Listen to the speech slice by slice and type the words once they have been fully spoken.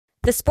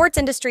The sports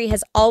industry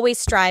has always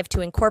strived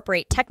to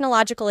incorporate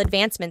technological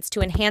advancements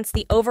to enhance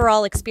the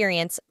overall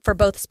experience for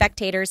both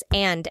spectators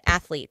and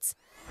athletes.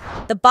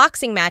 The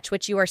boxing match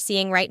which you are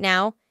seeing right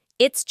now,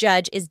 its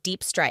judge is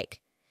DeepStrike.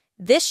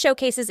 This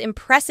showcases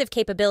impressive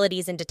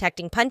capabilities in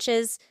detecting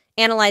punches,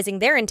 analyzing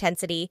their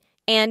intensity,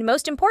 and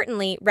most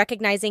importantly,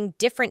 recognizing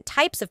different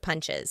types of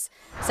punches,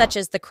 such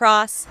as the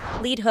cross,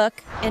 lead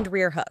hook, and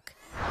rear hook.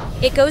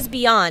 It goes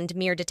beyond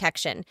mere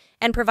detection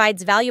and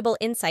provides valuable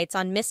insights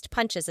on missed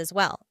punches as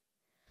well.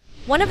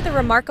 One of the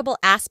remarkable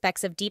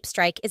aspects of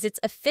DeepStrike is its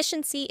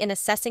efficiency in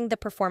assessing the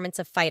performance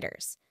of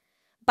fighters.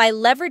 By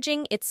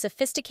leveraging its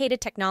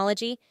sophisticated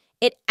technology,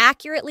 it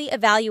accurately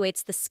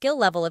evaluates the skill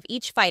level of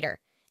each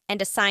fighter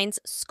and assigns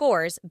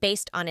scores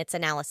based on its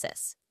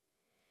analysis.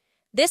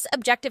 This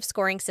objective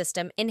scoring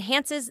system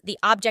enhances the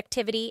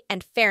objectivity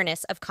and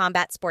fairness of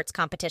combat sports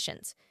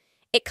competitions.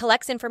 It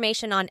collects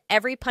information on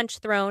every punch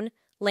thrown,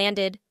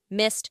 landed,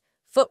 missed,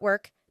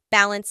 footwork,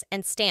 balance,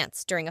 and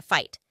stance during a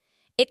fight.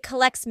 It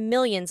collects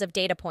millions of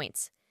data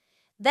points.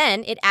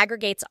 Then it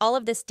aggregates all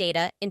of this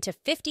data into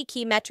 50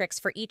 key metrics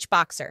for each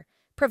boxer,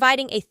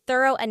 providing a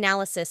thorough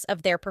analysis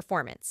of their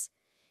performance.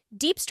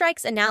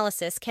 DeepStrike's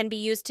analysis can be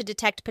used to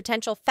detect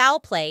potential foul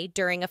play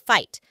during a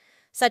fight,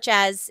 such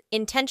as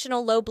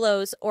intentional low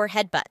blows or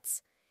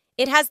headbutts.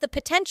 It has the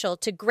potential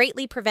to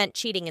greatly prevent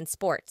cheating in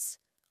sports.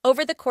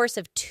 Over the course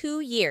of 2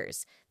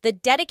 years, the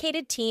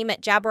dedicated team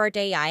at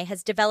Jabbr.ai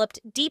has developed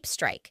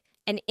DeepStrike,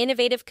 an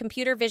innovative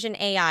computer vision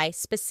AI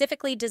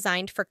specifically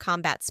designed for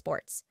combat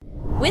sports.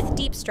 With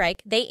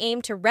DeepStrike, they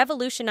aim to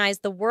revolutionize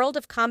the world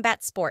of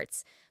combat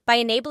sports by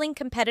enabling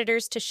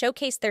competitors to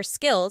showcase their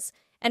skills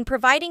and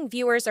providing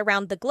viewers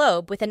around the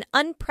globe with an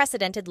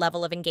unprecedented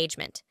level of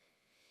engagement.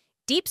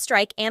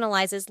 DeepStrike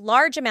analyzes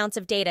large amounts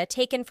of data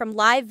taken from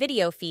live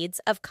video feeds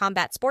of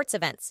combat sports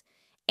events,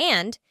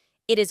 and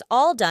it is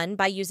all done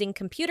by using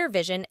computer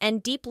vision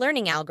and deep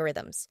learning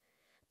algorithms.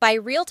 By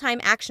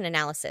real-time action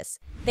analysis,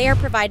 they are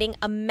providing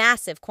a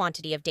massive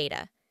quantity of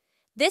data.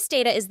 This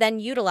data is then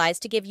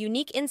utilized to give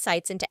unique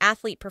insights into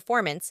athlete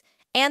performance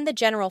and the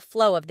general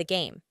flow of the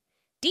game.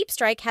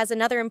 DeepStrike has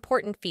another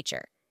important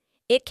feature.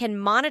 It can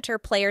monitor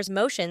players'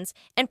 motions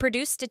and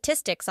produce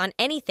statistics on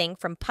anything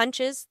from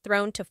punches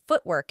thrown to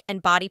footwork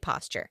and body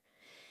posture.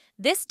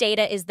 This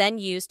data is then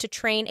used to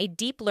train a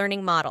deep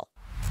learning model.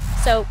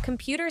 So,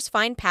 computers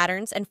find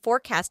patterns and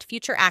forecast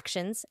future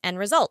actions and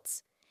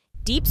results.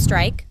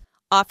 DeepStrike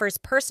offers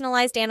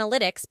personalized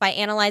analytics by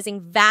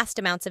analyzing vast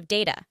amounts of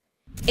data.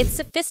 Its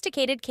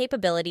sophisticated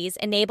capabilities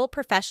enable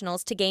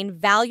professionals to gain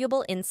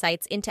valuable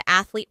insights into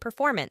athlete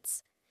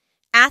performance.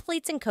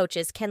 Athletes and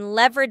coaches can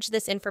leverage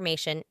this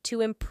information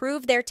to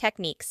improve their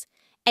techniques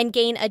and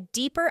gain a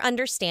deeper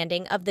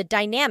understanding of the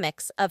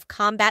dynamics of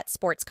combat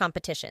sports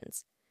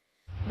competitions.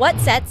 What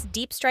sets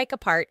DeepStrike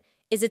apart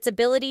is its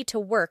ability to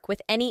work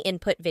with any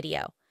input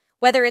video,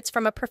 whether it's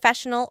from a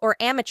professional or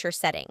amateur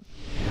setting,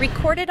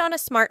 recorded on a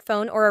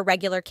smartphone or a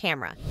regular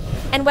camera,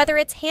 and whether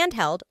it's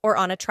handheld or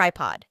on a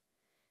tripod.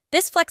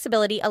 This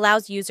flexibility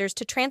allows users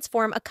to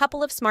transform a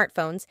couple of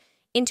smartphones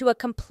into a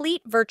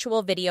complete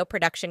virtual video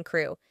production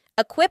crew,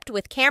 equipped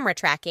with camera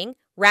tracking,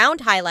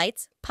 round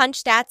highlights,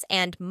 punch stats,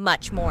 and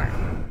much more.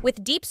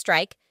 With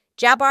DeepStrike,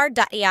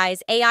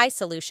 Jabbr.ai's AI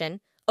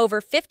solution,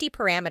 over 50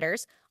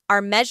 parameters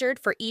are measured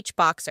for each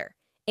boxer,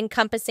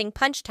 encompassing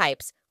punch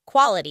types,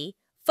 quality,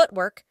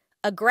 footwork,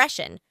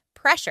 aggression,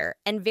 pressure,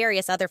 and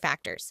various other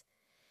factors.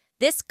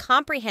 This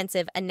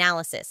comprehensive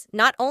analysis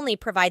not only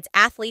provides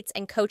athletes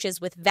and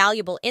coaches with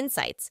valuable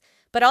insights,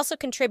 but also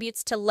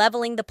contributes to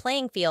leveling the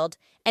playing field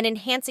and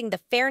enhancing the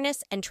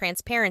fairness and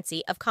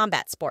transparency of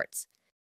combat sports.